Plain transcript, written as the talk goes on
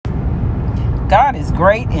God is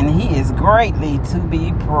great and he is greatly to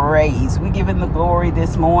be praised. We give him the glory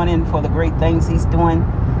this morning for the great things he's doing,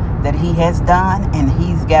 that he has done, and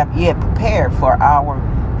he's got yet prepared for our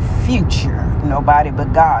future. Nobody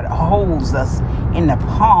but God holds us in the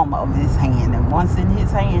palm of his hand, and once in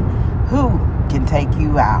his hand, who can take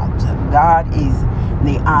you out? God is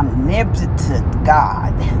the omnipotent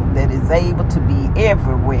God that is able to be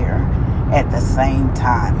everywhere at the same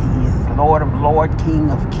time. He is Lord of Lords,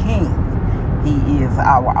 King of Kings. He is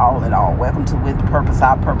our all in all. Welcome to With Purpose,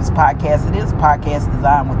 Our Purpose podcast. It is a podcast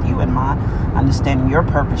designed with you in mind, understanding your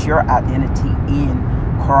purpose, your identity in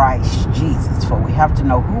Christ Jesus. For we have to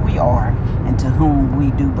know who we are and to whom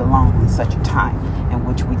we do belong in such a time in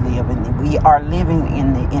which we live. And we are living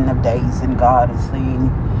in the end of days, and God is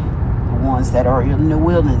saying, the ones that are in the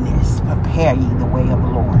wilderness, prepare ye the way of the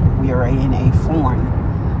Lord. We are in a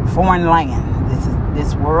foreign land.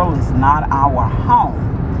 This world is not our home.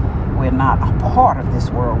 We're not a part of this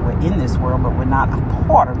world. We're in this world, but we're not a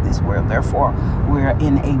part of this world. Therefore, we're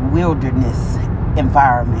in a wilderness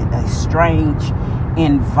environment, a strange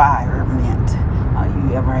environment.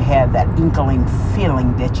 You ever had that inkling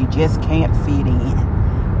feeling that you just can't fit in?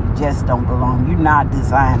 You just don't belong. You're not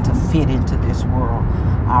designed to fit into this world.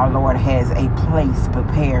 Our Lord has a place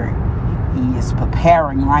prepared. He is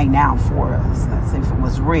preparing right now for us. As if it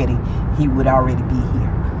was ready, he would already be here.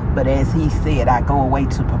 But as he said, I go away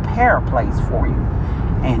to prepare a place for you,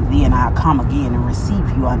 and then I'll come again and receive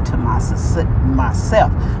you unto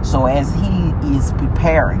myself. So as he is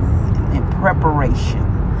preparing, in preparation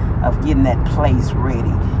of getting that place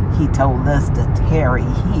ready, he told us to tarry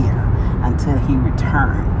here until he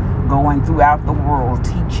returned, going throughout the world,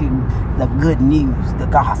 teaching the good news, the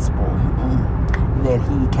gospel, that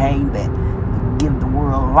he came that give the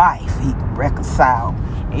world life. He reconciled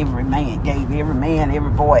every man, gave every man,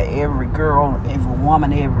 every boy, every girl, every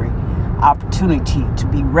woman, every opportunity to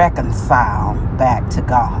be reconciled back to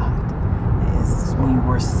God. As we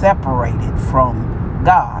were separated from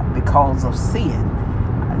God because of sin,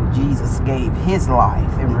 Jesus gave his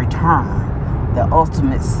life in return, the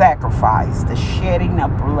ultimate sacrifice, the shedding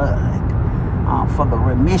of blood for the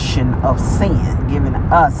remission of sin, giving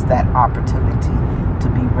us that opportunity to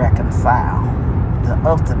be reconciled. The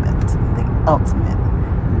ultimate.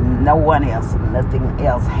 No one else, nothing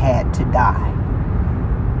else had to die.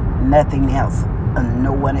 Nothing else,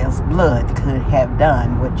 no one else's blood could have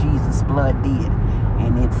done what Jesus' blood did.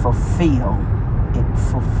 And it fulfilled,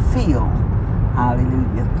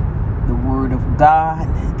 hallelujah, the word of God.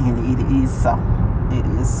 And it is so. It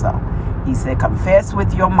is so. He said, confess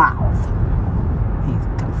with your mouth.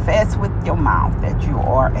 Confess with your mouth that you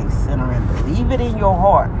are a sinner, and believe it in your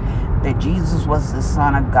heart that Jesus was the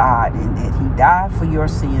Son of God, and that he died for your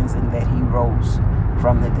sins, and that he rose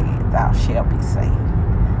from the dead. Thou shalt be saved.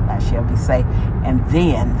 Thou shalt be saved. And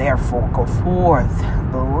then, therefore, go forth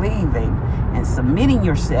believing and submitting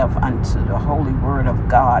yourself unto the holy word of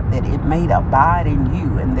God, that it may abide in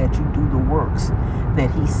you, and that you do the works that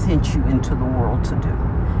he sent you into the world to do.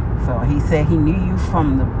 So he said he knew you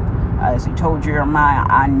from as he told Jeremiah,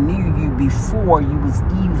 I knew you before you was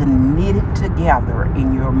even knitted together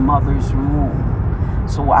in your mother's womb.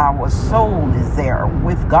 So our soul is there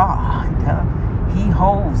with God. He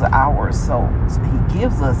holds our souls. He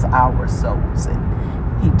gives us our souls.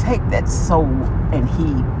 And he take that soul and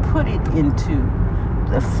he put it into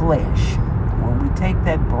the flesh. When we take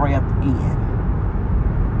that breath in,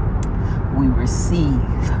 we receive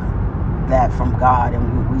that from God. And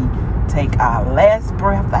when we take our last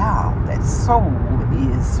breath out, that soul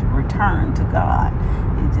is returned to God.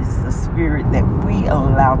 It is the spirit that we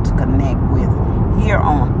allow to connect with here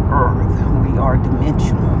on earth. We are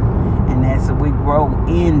dimensional, and as we grow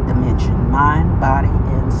in dimension, mind, body,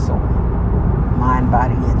 and soul. Mind,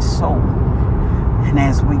 body, and soul. And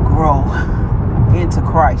as we grow into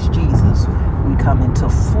Christ Jesus, we come into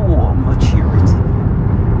full maturity,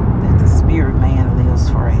 that the spirit man lives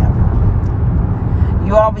forever.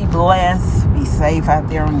 You all be blessed. Be safe out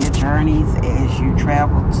there on your journeys as you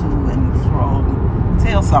travel to and fro.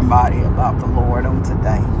 Tell somebody about the Lord on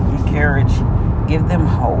today. Encourage, give them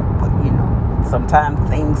hope. But, sometimes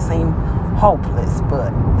things seem hopeless,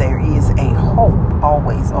 but there is a hope,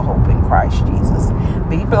 always a hope in Christ Jesus.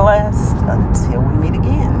 Be blessed until we meet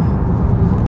again.